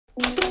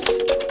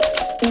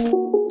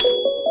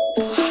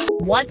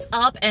What's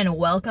up and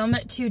welcome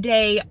to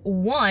day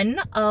 1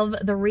 of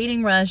the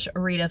Reading Rush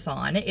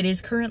Readathon. It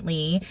is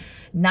currently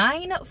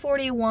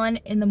 9:41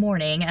 in the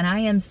morning and I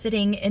am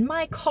sitting in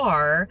my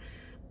car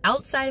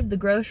outside of the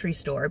grocery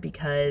store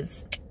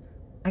because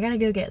I gotta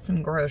go get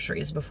some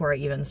groceries before I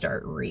even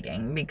start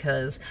reading,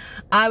 because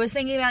I was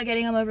thinking about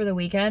getting them over the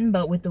weekend,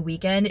 but with the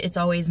weekend, it's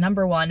always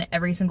number 1,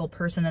 every single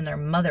person and their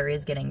mother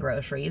is getting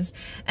groceries.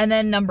 And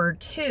then number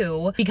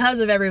 2, because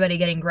of everybody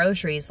getting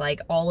groceries, like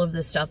all of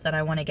the stuff that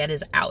I want to get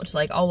is out.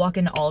 Like I'll walk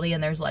into Aldi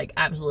and there's like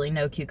absolutely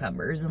no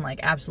cucumbers and like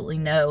absolutely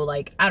no,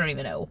 like I don't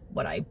even know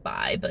what I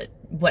buy, but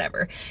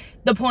whatever.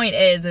 The point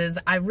is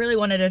I really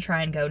wanted to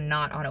try and go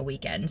not on a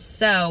weekend.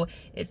 So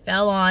it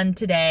fell on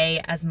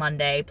today as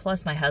Monday,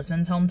 plus my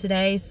husband's home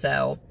today.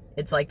 So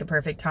it's like the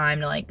perfect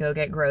time to like go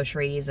get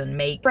groceries and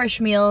make fresh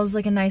meals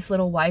like a nice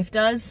little wife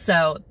does.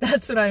 So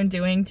that's what I'm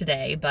doing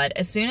today. But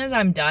as soon as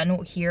I'm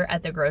done here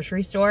at the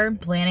grocery store,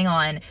 planning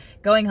on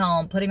going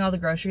home, putting all the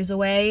groceries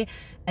away,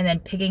 and then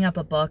picking up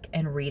a book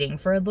and reading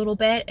for a little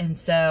bit. And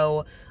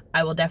so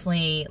I will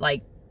definitely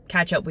like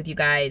catch up with you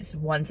guys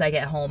once I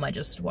get home. I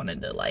just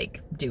wanted to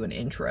like do an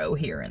intro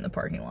here in the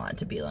parking lot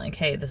to be like,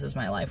 hey, this is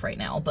my life right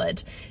now.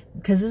 But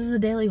because this is a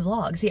daily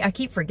vlog. See, I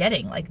keep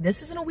forgetting, like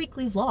this isn't a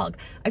weekly vlog.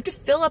 I have to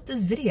fill up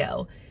this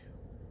video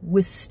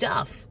with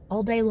stuff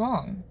all day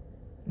long.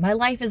 My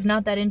life is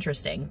not that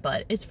interesting,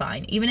 but it's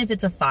fine. Even if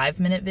it's a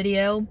 5-minute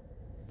video,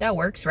 that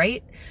works,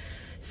 right?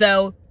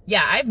 So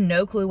yeah, I have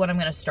no clue what I'm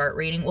going to start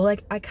reading. Well,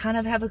 like, I kind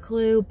of have a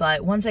clue,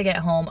 but once I get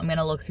home, I'm going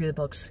to look through the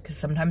books because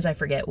sometimes I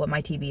forget what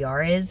my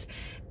TBR is,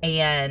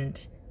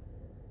 and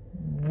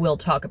we'll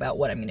talk about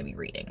what I'm going to be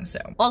reading. So,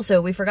 also,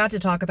 we forgot to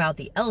talk about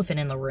the elephant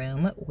in the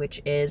room,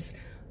 which is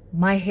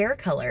my hair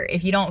color.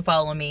 If you don't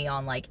follow me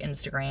on, like,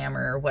 Instagram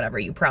or whatever,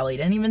 you probably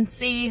didn't even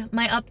see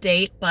my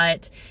update,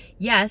 but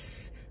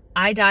yes,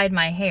 I dyed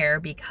my hair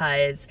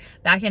because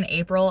back in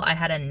April, I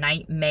had a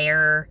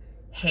nightmare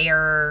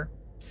hair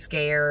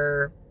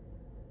scare.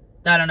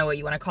 I don't know what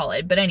you want to call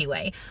it, but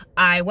anyway,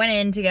 I went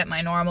in to get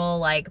my normal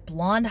like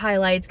blonde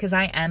highlights because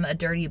I am a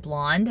dirty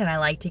blonde and I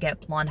like to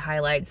get blonde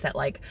highlights that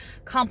like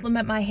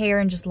complement my hair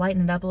and just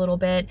lighten it up a little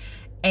bit.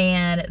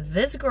 And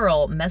this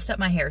girl messed up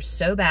my hair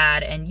so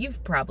bad, and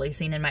you've probably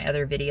seen in my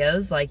other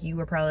videos, like you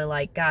were probably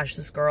like, gosh,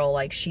 this girl,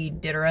 like she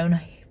did her own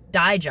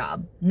dye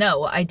job.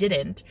 No, I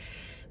didn't.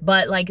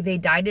 But like they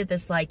dyed it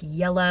this like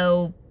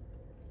yellow,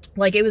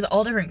 like it was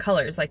all different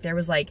colors. Like there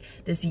was like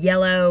this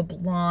yellow,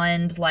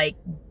 blonde, like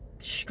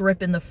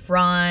strip in the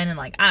front, and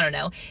like I don't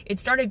know, it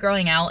started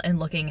growing out and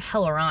looking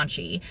hella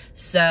raunchy.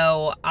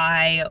 So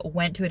I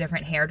went to a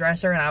different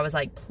hairdresser and I was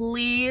like,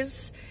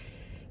 please,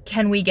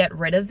 can we get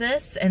rid of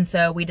this? And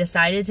so we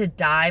decided to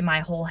dye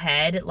my whole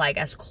head like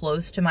as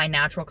close to my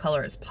natural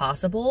color as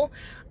possible.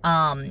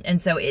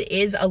 And so it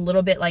is a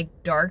little bit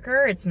like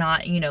darker. It's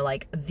not, you know,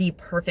 like the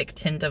perfect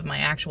tint of my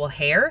actual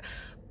hair,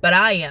 but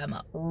I am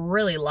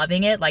really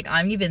loving it. Like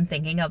I'm even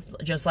thinking of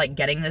just like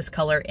getting this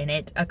color in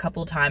it a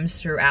couple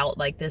times throughout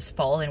like this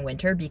fall and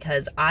winter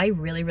because I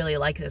really, really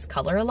like this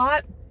color a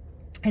lot.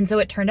 And so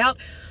it turned out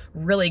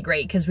really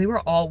great because we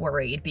were all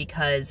worried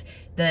because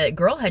the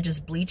girl had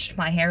just bleached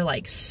my hair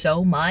like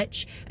so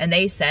much, and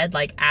they said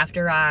like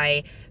after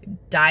I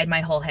dyed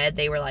my whole head,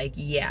 they were like,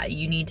 yeah,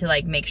 you need to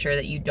like make sure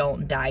that you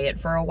don't dye it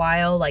for a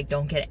while, like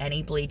don't get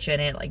any bleach in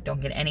it, like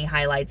don't get any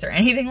highlights or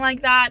anything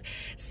like that.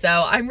 So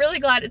I'm really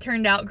glad it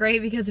turned out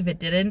great, because if it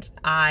didn't,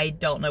 I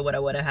don't know what I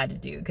would have had to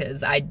do,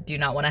 because I do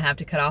not want to have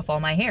to cut off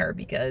all my hair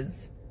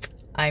because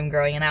I'm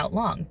growing it out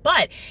long.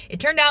 But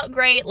it turned out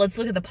great. Let's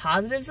look at the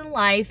positives in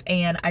life,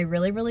 and I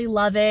really, really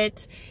love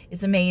it.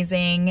 It's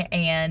amazing,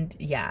 and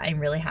yeah, I'm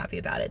really happy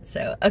about it.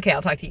 So, okay,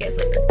 I'll talk to you guys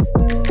later.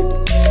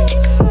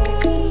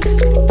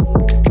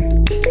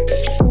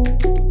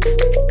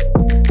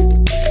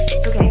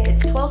 Okay,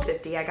 it's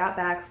 12:50. I got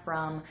back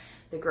from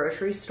the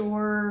grocery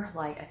store,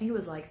 like, I think it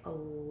was like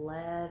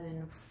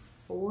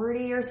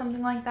 11:40 or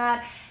something like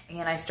that,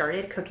 and I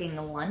started cooking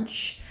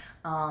lunch.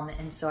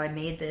 And so I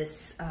made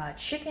this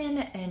chicken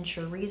and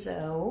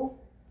chorizo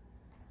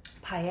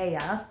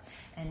paella,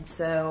 and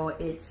so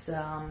it's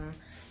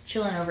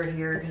chilling over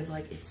here because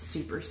like it's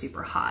super,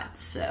 super hot.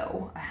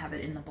 So I have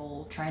it in the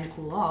bowl trying to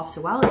cool off.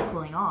 So while it's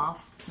cooling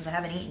off, since I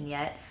haven't eaten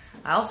yet,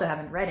 I also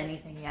haven't read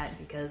anything yet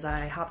because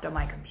I hopped on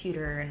my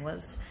computer and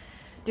was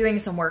doing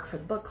some work for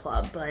the book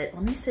club. But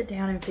let me sit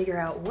down and figure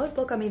out what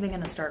book I'm even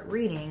going to start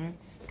reading,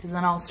 because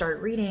then I'll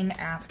start reading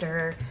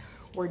after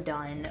we're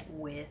done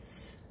with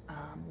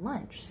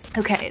lunch.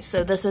 Okay,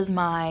 so this is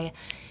my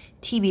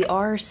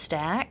TBR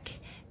stack,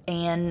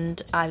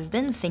 and I've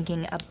been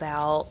thinking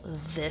about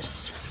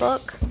this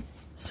book,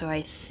 so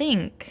I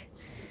think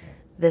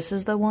this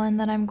is the one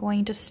that I'm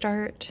going to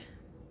start.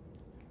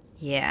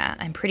 Yeah,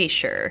 I'm pretty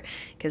sure,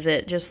 because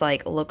it just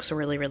like looks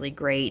really, really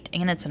great,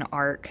 and it's an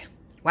ARC.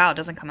 Wow, it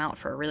doesn't come out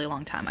for a really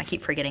long time. I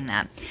keep forgetting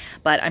that.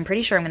 But I'm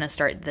pretty sure I'm going to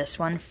start this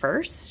one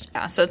first.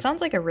 So it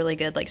sounds like a really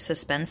good like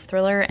suspense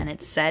thriller, and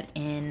it's set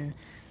in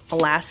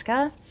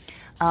Alaska.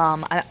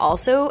 I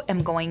also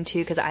am going to,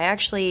 because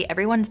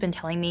everyone's been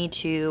telling me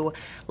to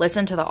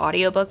listen to the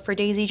audiobook for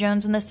Daisy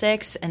Jones and the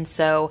Six, and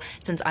so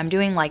since I'm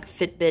doing like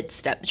Fitbit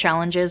step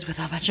challenges with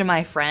a bunch of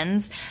my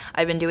friends,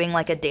 I've been doing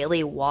like a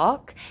daily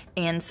walk,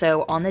 and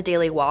so on the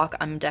daily walk,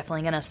 I'm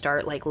definitely gonna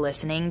start like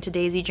listening to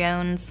Daisy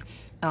Jones,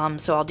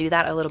 so I'll do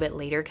that a little bit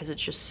later because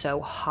it's just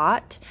so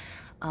hot,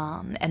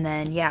 and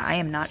then yeah, I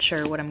am not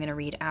sure what I'm gonna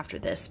read after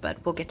this, but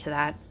we'll get to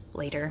that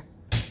later.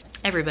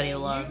 Everybody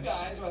loves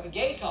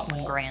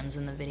when Graham's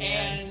in the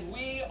videos. And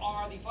we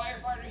are the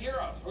firefighter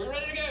heroes. Are we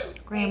ready to go?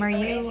 Graham, are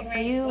you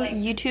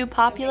YouTube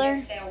popular?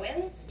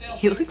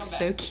 You look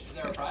so cute.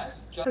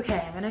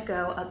 Okay, I'm gonna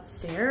go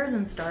upstairs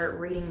and start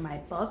reading my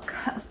book,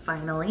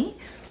 finally.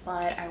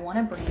 But I want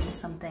to bring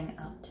something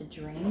up to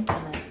drink,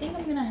 and I think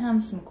I'm gonna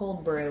have some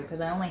cold brew because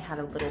I only had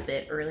a little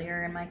bit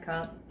earlier in my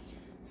cup.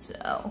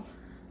 So,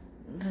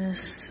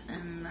 this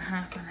and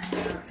half and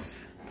half.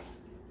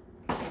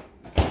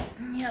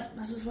 Yep,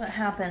 this is what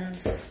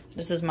happens.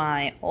 This is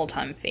my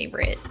all-time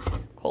favorite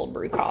cold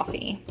brew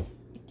coffee.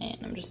 And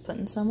I'm just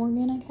putting some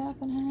organic half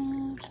and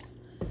half.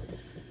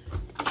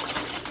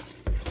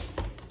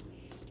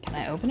 Can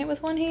I open it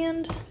with one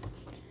hand?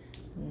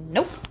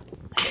 Nope.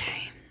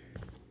 Okay.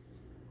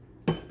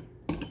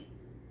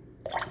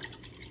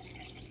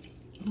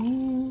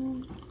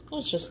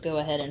 Let's just go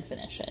ahead and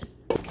finish it.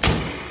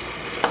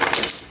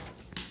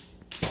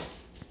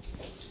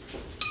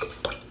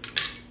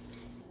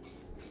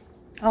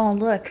 Oh,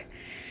 look,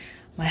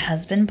 my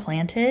husband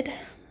planted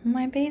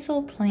my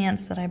basil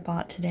plants that I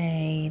bought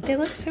today. They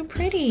look so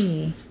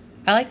pretty.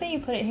 I like that you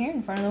put it here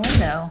in front of the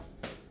window.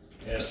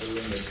 Yeah, so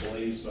when they're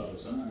glazed by the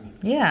sun.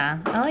 Yeah,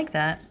 I like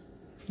that.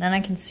 Then I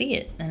can see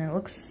it and it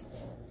looks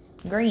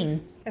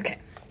green. Okay,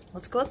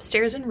 let's go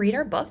upstairs and read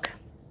our book,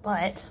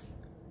 but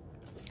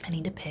I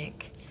need to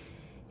pick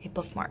a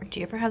bookmark. Do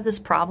you ever have this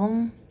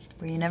problem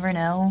where you never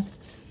know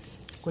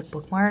what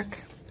bookmark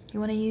you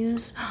want to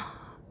use?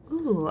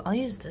 Ooh, I'll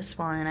use this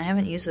one. I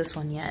haven't used this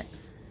one yet.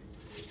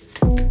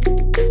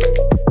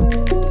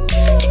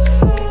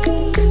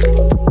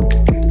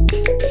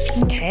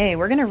 Okay,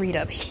 we're gonna read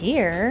up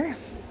here.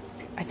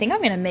 I think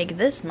I'm gonna make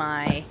this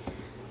my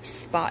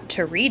spot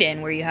to read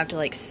in, where you have to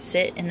like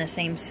sit in the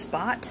same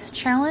spot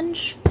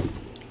challenge.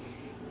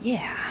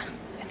 Yeah,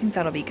 I think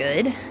that'll be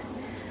good.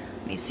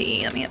 Let me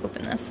see, let me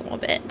open this a little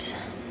bit.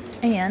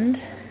 And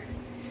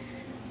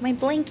my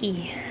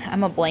blankie.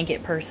 I'm a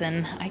blanket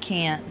person. I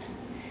can't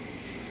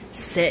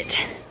sit.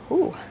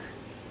 Ooh,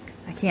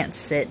 I can't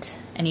sit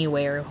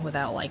anywhere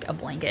without like a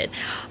blanket.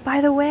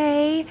 By the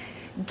way,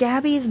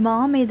 Gabby's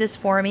mom made this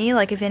for me.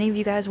 Like, if any of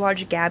you guys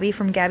watch Gabby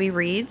from Gabby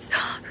Reads,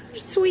 her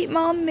sweet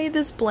mom made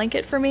this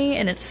blanket for me,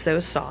 and it's so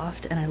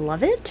soft and I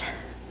love it.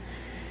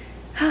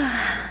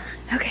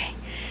 Okay,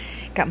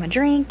 got my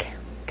drink,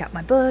 got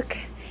my book,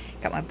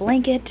 got my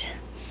blanket.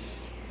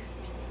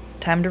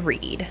 Time to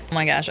read. Oh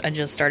my gosh, I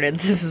just started.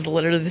 This is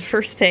literally the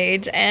first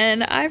page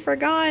and I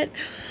forgot.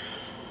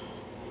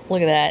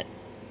 Look at that.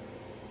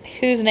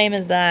 Whose name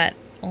is that?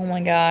 Oh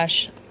my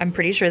gosh. I'm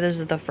pretty sure this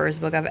is the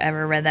first book I've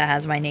ever read that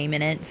has my name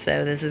in it,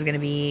 so this is going to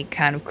be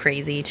kind of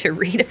crazy to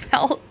read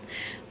about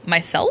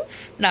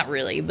myself. Not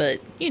really, but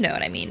you know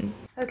what I mean.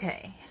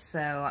 Okay,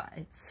 so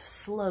it's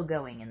slow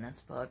going in this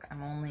book.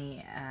 I'm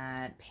only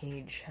at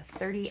page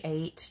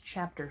 38,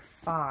 chapter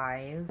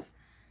 5,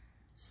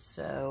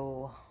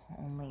 so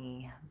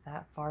only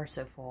that far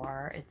so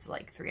far. It's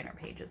like 300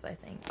 pages, I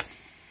think.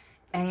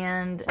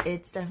 And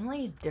it's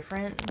definitely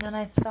different than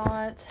I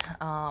thought.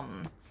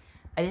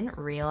 I didn't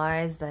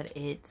realize that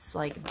it's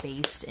like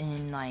based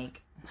in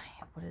like,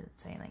 what did it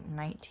say? Like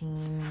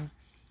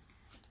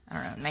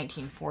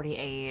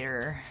 1948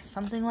 or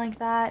something like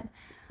that.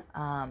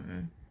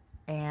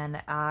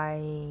 And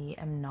I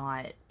am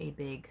not a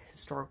big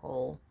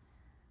historical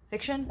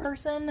fiction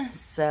person.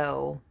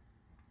 So,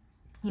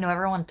 you know,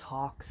 everyone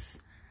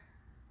talks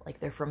like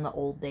they're from the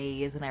old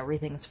days and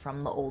everything's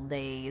from the old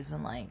days,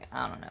 and like,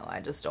 I don't know, I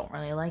just don't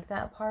really like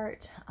that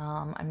part.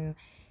 I'm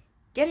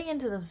getting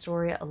into the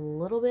story a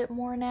little bit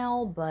more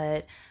now,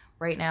 but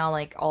right now,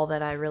 like, all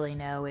that I really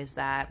know is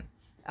that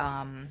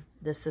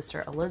this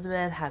sister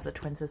Elizabeth has a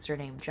twin sister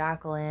named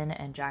Jacqueline,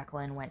 and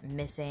Jacqueline went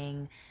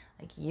missing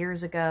like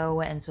years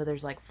ago, and so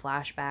there's like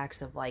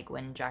flashbacks of like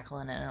when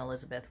Jacqueline and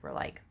Elizabeth were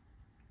like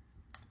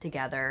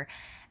together.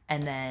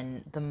 And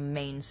then the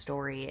main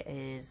story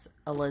is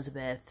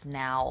Elizabeth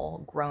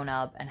now grown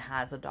up and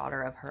has a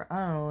daughter of her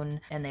own,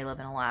 and they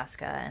live in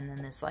Alaska, and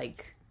then this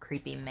like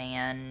creepy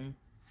man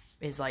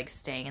is like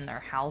staying in their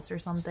house or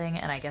something,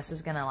 and I guess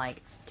is gonna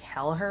like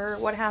tell her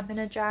what happened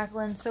to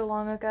Jacqueline so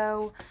long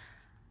ago.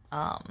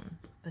 But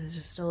it's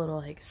just a little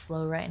like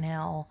slow right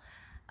now.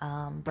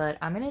 But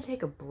I'm gonna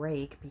take a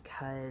break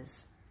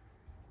because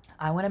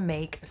I want to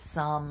make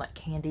some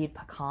candied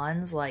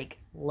pecans, like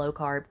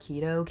low-carb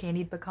keto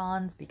candied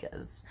pecans,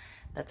 because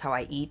that's how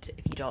I eat.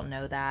 If you don't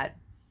know that,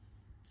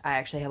 I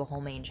actually have a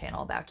whole main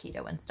channel about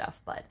keto and stuff,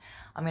 but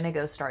I'm going to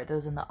go start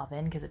those in the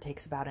oven because it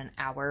takes about an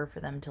hour for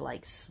them to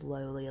like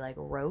slowly like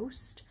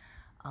roast.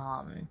 So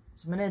I'm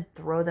gonna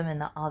throw them in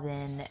the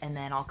oven, and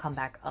then I'll come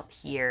back up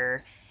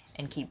here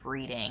and keep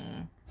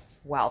reading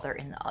while they're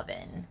in the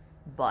oven.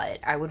 But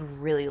I would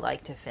really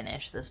like to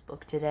finish this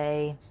book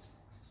today.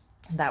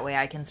 That way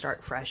I can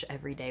start fresh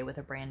every day with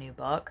a brand new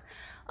book.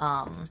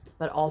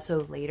 But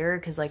also later,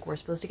 because like we're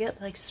supposed to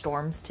get like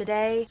storms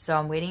today. So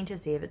I'm waiting to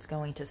see if it's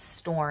going to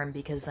storm,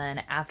 because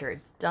then after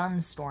it's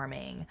done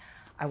storming,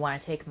 I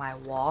want to take my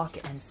walk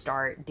and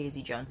start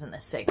Daisy Jones and the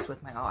Six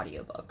with my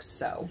audiobooks.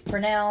 So for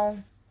now,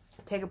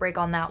 take a break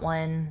on that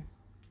one,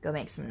 go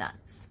make some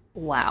nuts.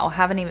 Wow,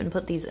 haven't even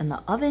put these in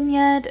the oven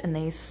yet, and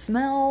they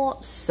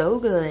smell so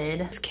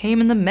good. This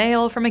came in the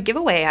mail from a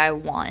giveaway I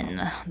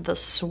won. The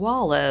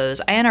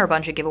Swallows. I enter a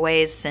bunch of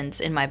giveaways since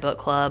in my book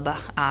club,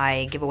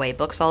 I give away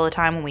books all the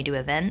time when we do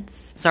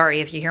events. Sorry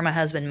if you hear my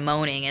husband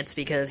moaning, it's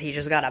because he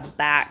just got a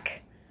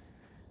back...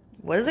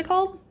 What is it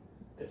called?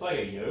 It's like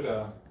a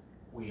yoga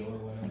wheel or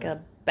whatever. Like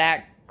a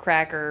back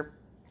cracker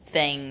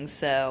thing,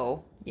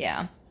 so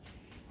yeah.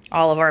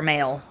 All of our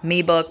mail.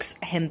 Me books,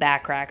 him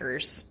back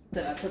crackers.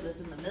 So I put this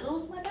in the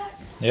middle of my back?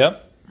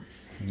 Yep.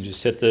 You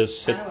just hit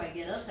this. How do I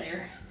get up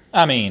there?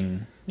 I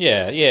mean,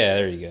 yeah,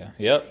 there you go.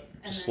 Yep.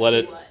 And just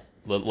then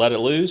let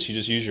it loose. You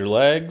just use your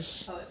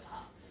legs. Oh, it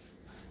popped.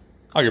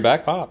 Oh, your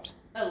back popped.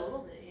 A little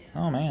bit,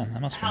 yeah. Oh man,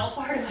 that must be. How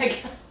far do I go?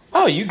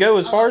 Oh, you go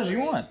as far as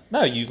you want.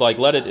 No, you like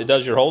let it. It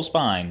does your whole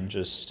spine.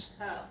 Just.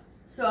 Oh.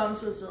 So I'm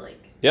supposed to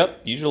like. Yep.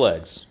 Use your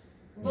legs.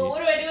 But what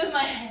do I do with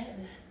my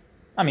head?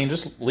 I mean,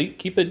 just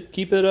keep it.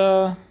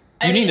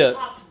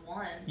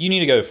 You need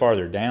to go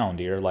farther down,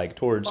 dear. Like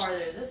towards.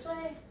 Farther this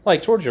way?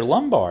 Like towards your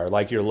lumbar,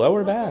 like your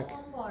lower back.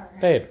 What's a lumbar?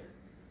 Babe,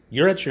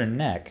 you're at your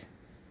neck.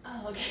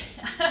 Oh,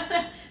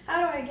 okay.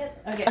 How do I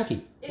get? Okay.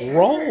 Jackie,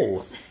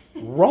 roll.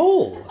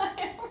 Roll.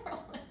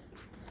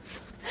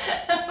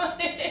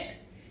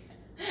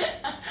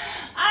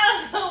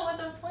 I don't know what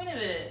the point of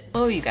it is.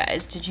 Oh, you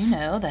guys, did you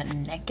know that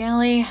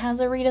NetGalley has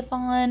a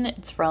readathon?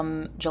 It's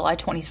from July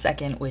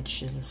 22nd,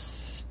 which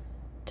is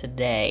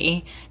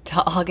today, to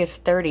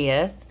August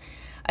 30th.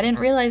 I didn't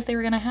realize they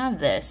were gonna have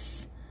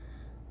this.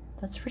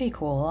 That's pretty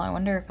cool. I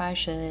wonder if I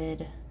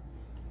should...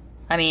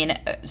 I mean,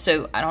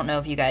 so I don't know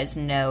if you guys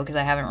know, because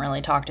I haven't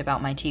really talked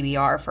about my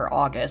TBR for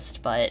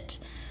August, but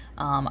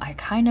I'm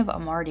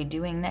already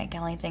doing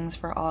NetGalley things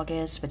for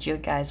August, but you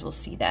guys will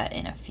see that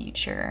in a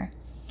future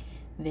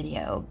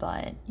video.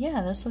 But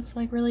yeah, this looks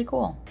like really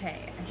cool.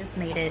 Okay, I just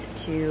made it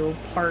to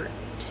part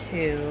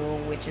 2,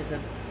 which is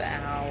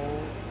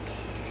about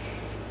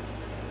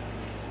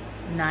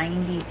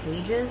 90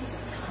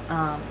 pages.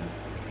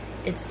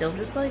 It's still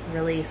just like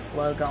really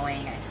slow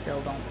going. I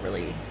still don't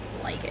really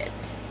like it.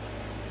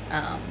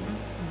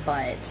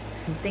 But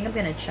I think I'm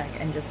gonna check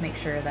and just make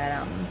sure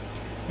that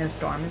no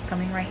storm is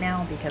coming right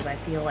now, because I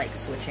feel like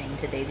switching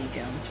to Daisy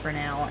Jones for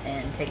now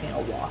and taking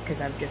a walk,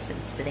 because I've just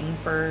been sitting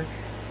for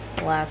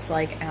the last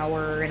like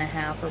hour and a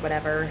half or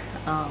whatever.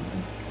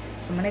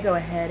 So I'm gonna go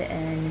ahead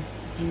and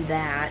do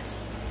that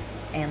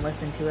and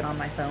listen to it on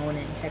my phone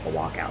and take a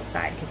walk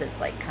outside, because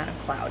it's like kind of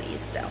cloudy.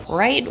 So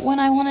right when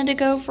I wanted to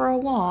go for a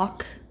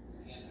walk,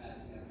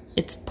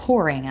 it's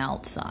pouring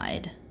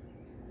outside.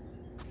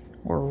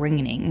 Or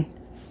raining.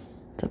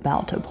 It's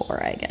about to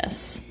pour, I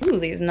guess. Ooh,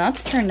 these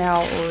nuts turned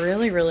out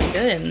really, really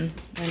good.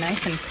 They're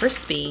nice and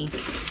crispy.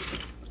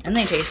 And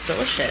they taste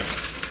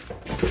delicious.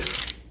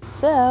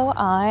 So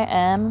I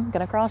am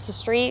gonna cross the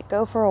street,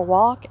 go for a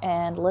walk,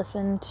 and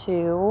listen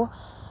to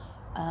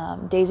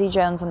Daisy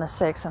Jones and the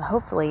Six, and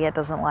hopefully it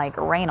doesn't like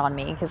rain on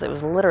me, because it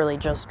was literally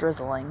just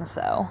drizzling.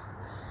 So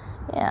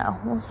yeah,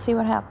 we'll see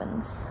what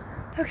happens.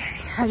 Okay,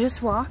 I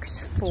just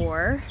walked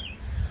for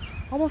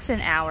almost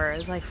an hour. It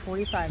was like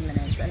 45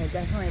 minutes, and it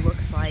definitely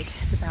looks like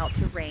it's about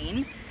to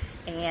rain.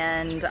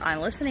 And I'm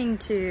listening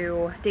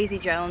to Daisy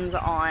Jones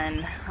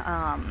on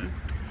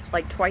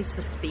like twice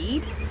the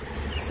speed.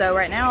 So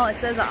right now it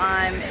says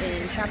I'm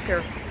in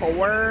chapter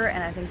 4,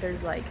 and I think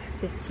there's like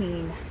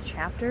 15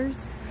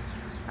 chapters.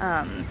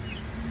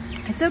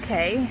 It's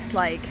okay.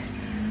 Like,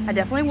 I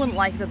definitely wouldn't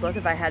like the book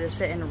if I had to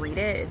sit and read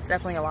it. It's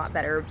definitely a lot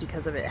better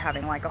because of it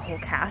having like a whole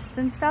cast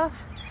and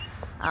stuff.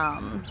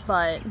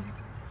 But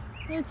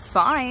it's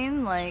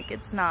fine. Like,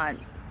 it's not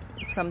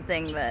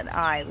something that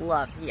I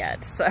love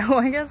yet. So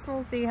I guess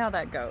we'll see how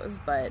that goes.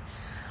 But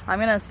I'm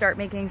gonna start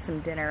making some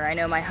dinner. I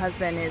know my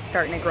husband is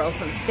starting to grill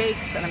some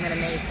steaks, and I'm gonna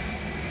make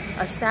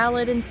a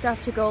salad and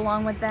stuff to go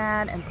along with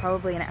that, and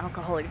probably an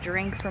alcoholic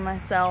drink for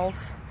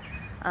myself.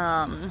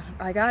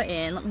 I got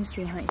in, let me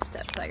see how many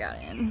steps I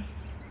got in.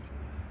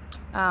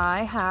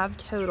 I have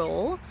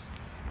total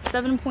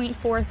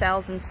 7.4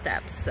 thousand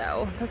steps,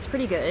 so that's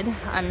pretty good.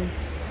 I'm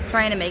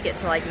trying to make it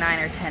to like 9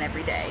 or 10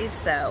 every day,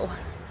 so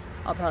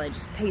I'll probably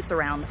just pace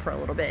around for a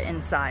little bit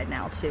inside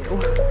now too.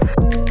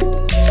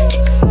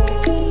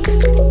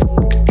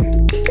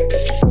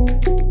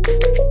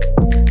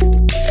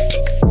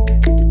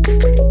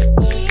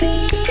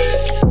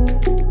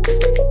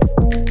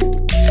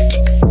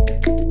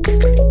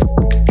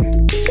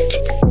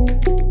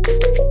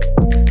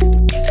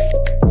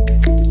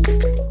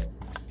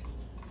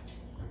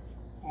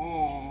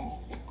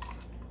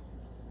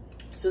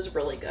 This is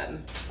really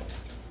good.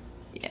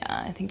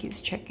 Yeah, I think he's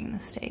checking the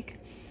steak.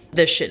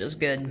 This shit is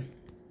good.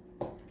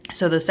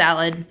 So the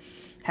salad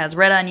has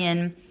red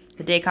onion,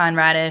 the daikon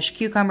radish,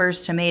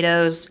 cucumbers,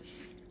 tomatoes,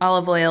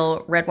 olive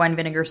oil, red wine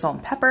vinegar, salt,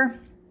 and pepper.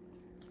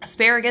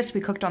 Asparagus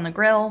we cooked on the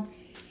grill.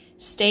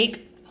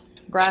 Steak,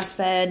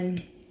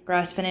 grass-fed,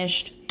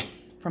 grass-finished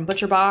from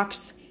Butcher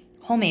Box.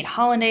 Homemade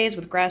hollandaise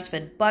with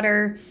grass-fed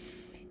butter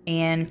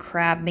and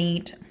crab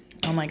meat.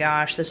 Oh my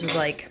gosh, this is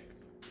like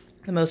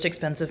the most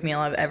expensive meal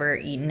I've ever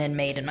eaten and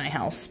made in my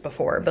house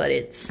before, but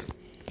it's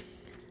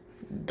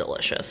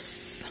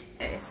delicious.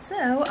 Okay,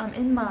 so I'm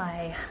in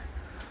my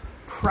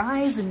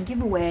prize and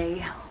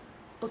giveaway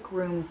book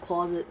room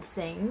closet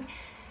thing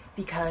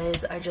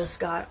because I just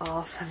got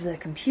off of the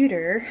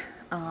computer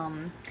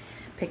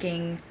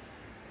picking,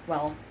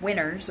 well,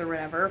 winners or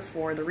whatever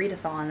for the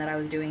readathon that I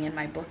was doing in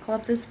my book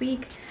club this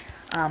week.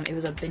 It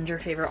was a Binge Your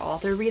Favorite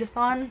Author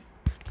readathon,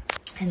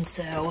 and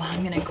so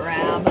I'm gonna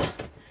grab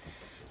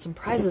some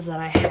prizes that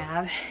I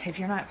have. If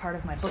you're not part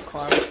of my book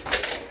club,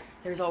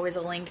 there's always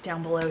a link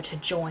down below to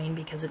join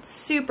because it's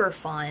super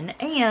fun.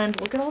 And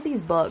look at all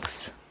these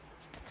books.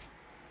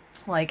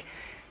 Like,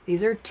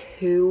 these are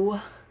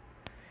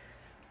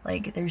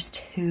there's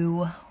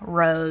 2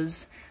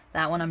 rows.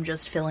 That one I'm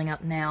just filling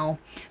up now.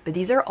 But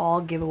these are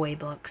all giveaway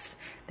books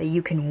that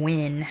you can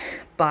win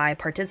by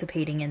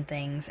participating in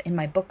things in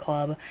my book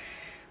club,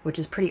 which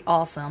is pretty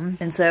awesome.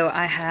 And so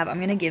I'm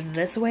gonna give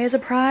this away as a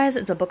prize.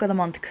 It's a Book of the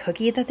Month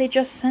cookie that they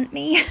just sent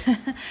me.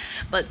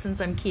 But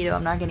since I'm keto,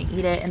 I'm not gonna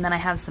eat it. And then I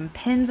have some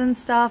pins and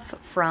stuff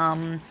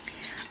from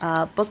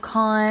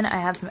BookCon. I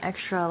have some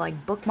extra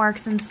like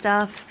bookmarks and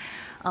stuff.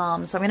 So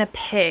I'm gonna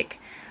pick,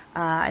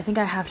 I think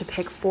I have to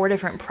pick 4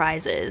 different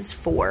prizes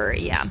for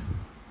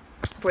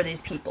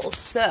these people.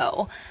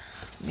 So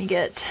let me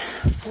get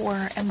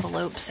 4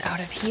 envelopes out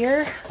of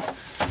here.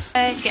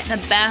 Okay, getting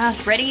the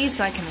bath ready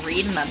so I can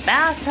read in the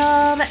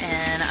bathtub,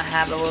 and I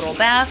have a little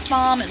bath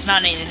bomb. It's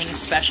not anything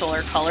special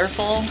or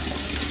colorful.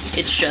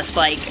 It's just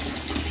like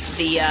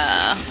the,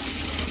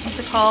 what's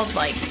it called?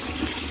 Like,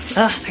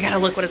 I gotta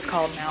look what it's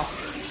called now.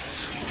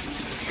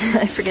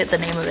 I forget the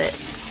name of it.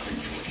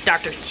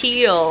 Dr.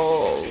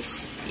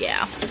 Teal's.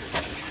 Yeah.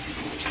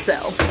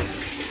 So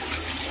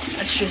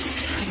that's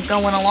just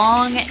going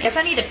along. I guess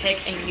I need to pick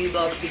a new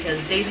book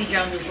because Daisy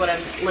Jones is what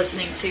I'm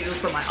listening to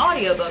for my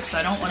audiobook, so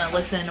I don't want to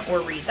listen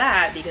or read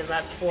that because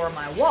that's for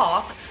my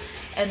walk.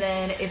 And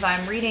then if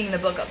I'm reading the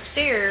book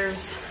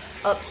upstairs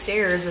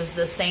is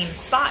the same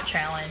spot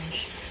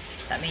challenge.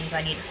 That means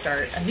I need to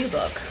start a new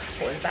book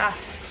for the bath.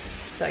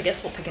 So I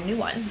guess we'll pick a new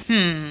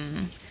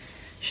one.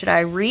 Should I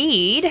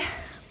read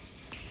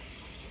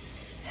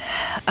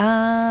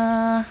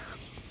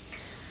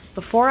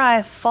Before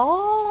I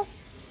Fall,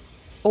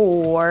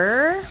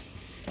 or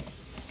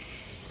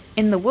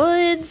In the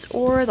Woods,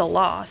 or The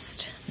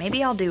Lost?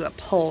 Maybe I'll do a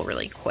poll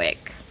really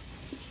quick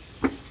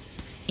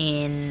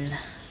in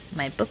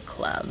my book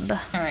club.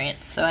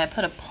 Alright, so I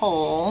put a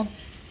poll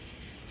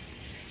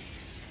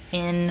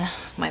in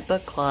my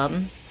book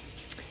club,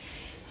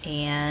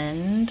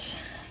 and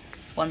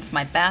once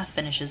my bath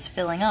finishes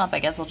filling up, I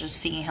guess I'll just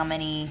see how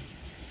many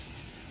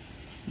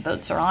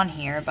votes are on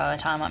here by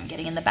the time I'm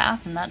getting in the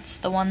bath, and that's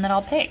the one that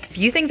I'll pick. If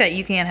you think that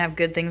you can't have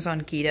good things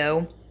on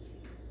keto,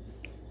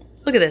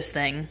 look at this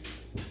thing.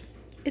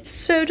 It's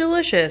so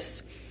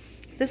delicious.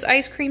 This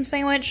ice cream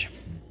sandwich,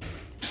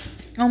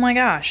 oh my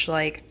gosh,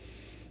 like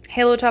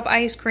Halo Top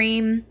ice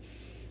cream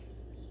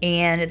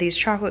and these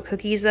chocolate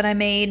cookies that I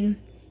made.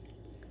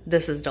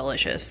 This is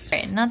delicious.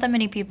 Right, not that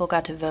many people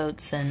got to vote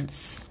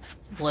since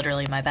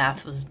literally my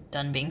bath was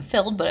done being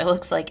filled, but it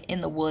looks like In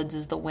the Woods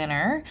is the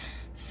winner.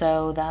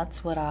 So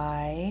that's what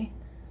I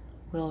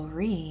will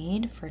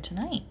read for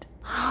tonight.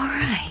 All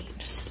right,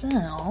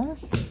 so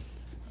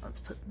let's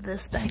put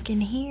this back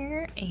in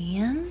here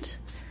and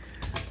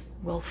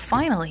we'll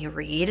finally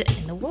read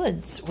In the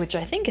Woods, which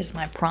I think is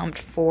my prompt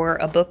for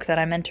a book that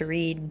I meant to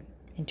read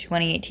in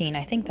 2018.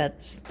 I think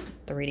that's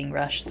the Reading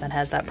Rush that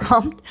has that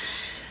prompt.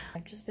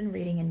 I've just been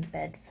reading in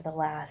bed for the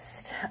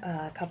last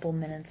couple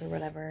minutes or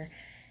whatever,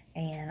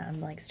 and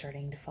I'm like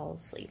starting to fall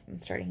asleep. I'm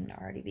starting to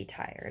already be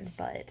tired,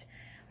 but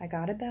I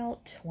got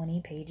about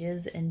 20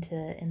 pages into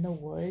In the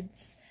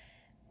Woods,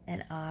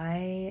 and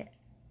I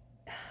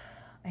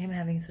am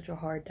having such a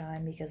hard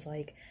time because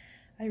like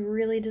I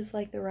really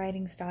dislike the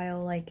writing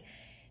style. Like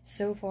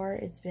so far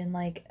it's been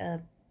like a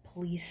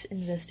police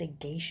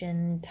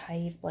investigation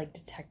type, like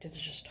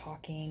detectives just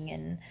talking,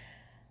 and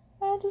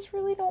I just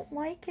really don't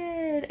like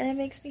it. And it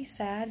makes me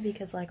sad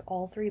because like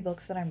all 3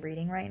 books that I'm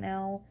reading right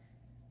now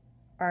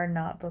are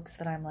not books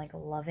that I'm like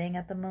loving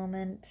at the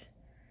moment.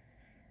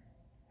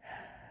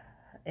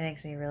 It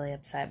makes me really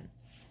upset.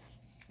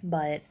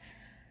 But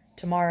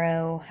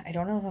tomorrow, I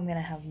don't know if I'm going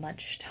to have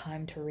much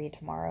time to read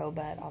tomorrow,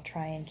 but I'll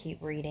try and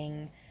keep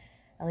reading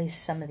at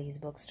least some of these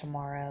books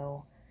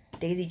tomorrow.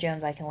 Daisy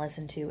Jones I can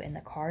listen to in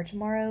the car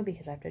tomorrow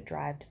because I have to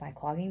drive to my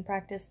clogging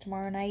practice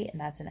tomorrow night,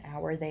 and that's an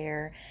hour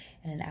there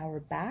and an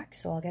hour back,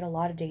 so I'll get a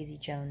lot of Daisy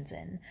Jones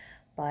in.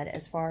 But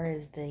as far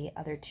as the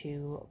other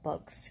 2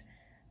 books,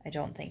 I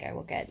don't think I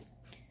will get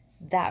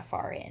that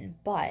far in,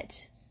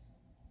 but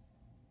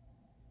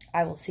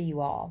I will see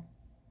you all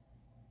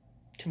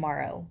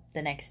tomorrow,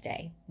 the next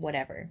day,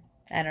 whatever.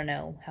 I don't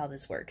know how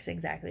this works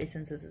exactly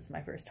since this is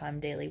my first time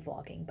daily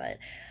vlogging, but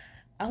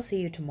I'll see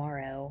you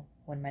tomorrow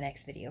when my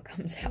next video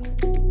comes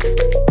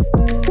out.